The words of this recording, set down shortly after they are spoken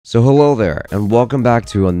So hello there, and welcome back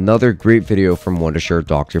to another great video from Wondershare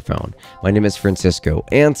Dr.Fone. My name is Francisco,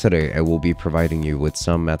 and today I will be providing you with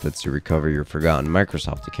some methods to recover your forgotten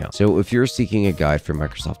Microsoft account. So if you're seeking a guide for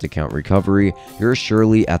Microsoft account recovery, you're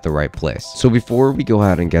surely at the right place. So before we go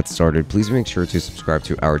ahead and get started, please make sure to subscribe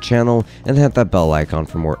to our channel and hit that bell icon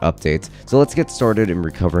for more updates. So let's get started in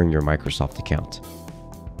recovering your Microsoft account.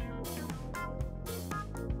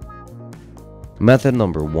 Method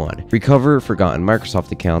number 1. Recover forgotten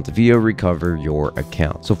Microsoft account via recover your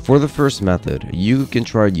account. So for the first method, you can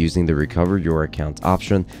try using the recover your account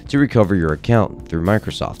option to recover your account through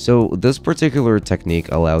Microsoft. So this particular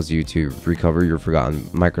technique allows you to recover your forgotten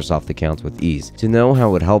Microsoft account with ease. To know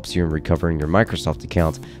how it helps you in recovering your Microsoft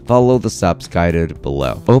account, follow the steps guided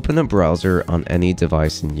below. Open a browser on any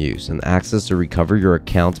device in use and access the recover your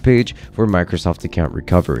account page for Microsoft account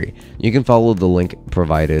recovery. You can follow the link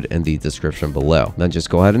provided in the description below. Then just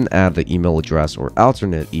go ahead and add the email address or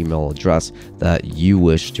alternate email address that you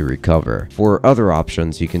wish to recover. For other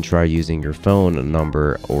options, you can try using your phone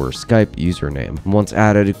number or Skype username. Once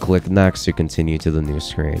added, click next to continue to the new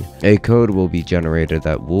screen. A code will be generated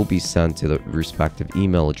that will be sent to the respective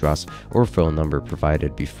email address or phone number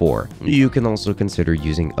provided before. You can also consider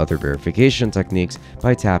using other verification techniques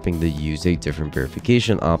by tapping the use a different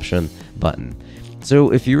verification option button.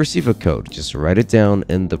 So if you receive a code, just write it down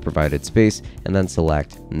in the provided space and then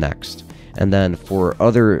select next. And then for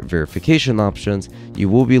other verification options, you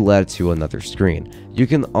will be led to another screen. You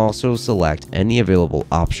can also select any available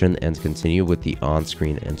option and continue with the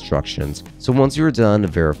on-screen instructions. So once you're done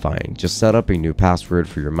verifying, just set up a new password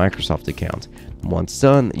for your Microsoft account. Once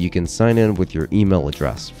done, you can sign in with your email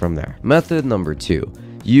address from there. Method number 2.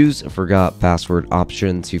 Use forgot password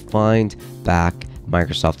option to find back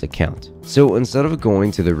Microsoft account. So instead of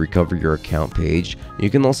going to the recover your account page, you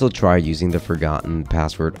can also try using the forgotten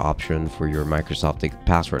password option for your Microsoft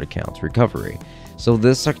password account recovery. So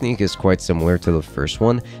this technique is quite similar to the first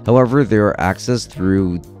one, however there are access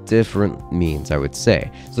through different means, I would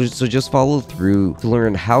say. So just follow through to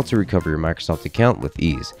learn how to recover your Microsoft account with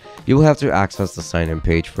ease. You will have to access the sign-in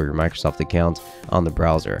page for your Microsoft account on the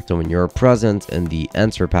browser. So when you're present in the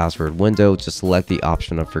enter password window, just select the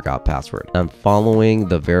option of forgot password. And following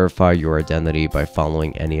the verify your identity by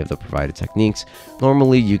following any of the provided techniques,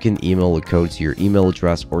 normally you can email a code to your email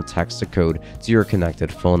address or text a code to your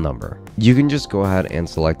connected phone number. You can just go ahead and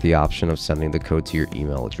select the option of sending the code to your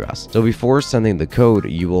email address. So before sending the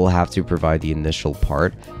code, you will have to provide the initial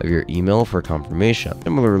part of your email for confirmation.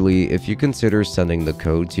 Similarly, if you consider sending the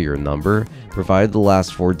code to your number, provide the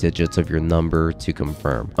last 4 digits of your number to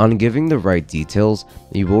confirm. On giving the right details,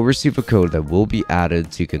 you will receive a code that will be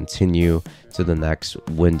added to continue to the next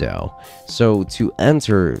window. So to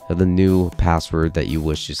enter the new password that you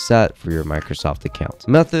wish to set for your Microsoft account.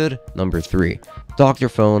 Method number 3.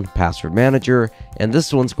 DrFone Password Manager, and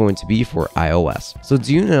this one's going to be for iOS. So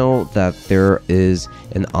do you know that there is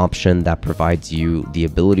an option that provides you the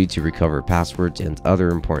ability to recover passwords and other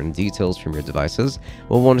important details from your devices?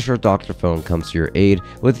 Well, Wondershare Dr.Fone comes to your aid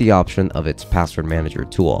with the option of its Password Manager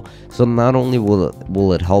tool. So not only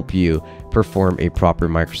will it help you perform a proper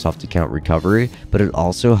Microsoft account recovery, but it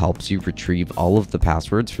also helps you retrieve all of the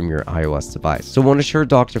passwords from your iOS device. So Wondershare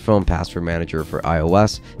Dr.Fone Password Manager for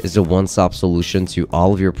iOS is a one-stop solution to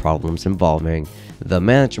all of your problems involving the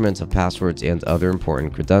management of passwords and other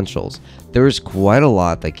important credentials. There is quite a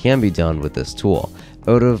lot that can be done with this tool,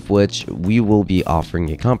 out of which we will be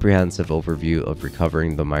offering a comprehensive overview of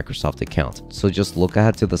recovering the Microsoft account. So just look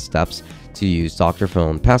ahead to the steps to use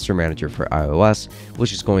DrFone Password Manager for iOS,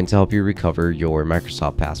 which is going to help you recover your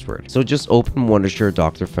Microsoft password. So just open Wondershare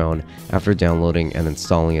Dr.Fone after downloading and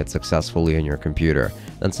installing it successfully on your computer.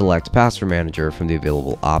 Then select Password Manager from the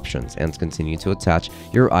available options and continue to attach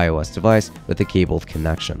your iOS device with a cabled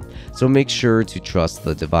connection. So make sure to trust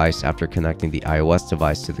the device after connecting the iOS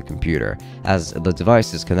device to the computer. As the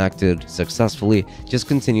device is connected successfully, just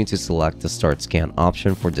continue to select the Start Scan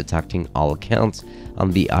option for detecting all accounts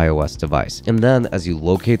on the iOS device. And then as you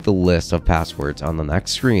locate the list of passwords on the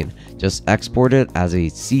next screen, just export it as a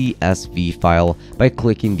CSV file by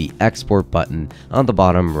clicking the export button on the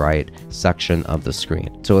bottom right section of the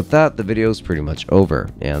screen. So with that, the video is pretty much over,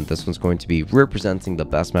 and this one's going to be representing the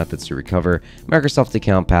best methods to recover Microsoft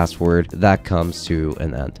account password that comes to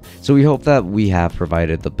an end. So we hope that we have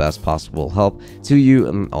provided the best possible help to you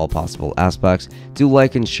in all possible aspects. Do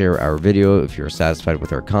like and share our video if you're satisfied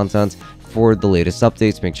with our content. For the latest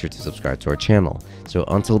updates, make sure to subscribe to our channel. So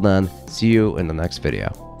until then, see you in the next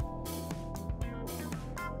video.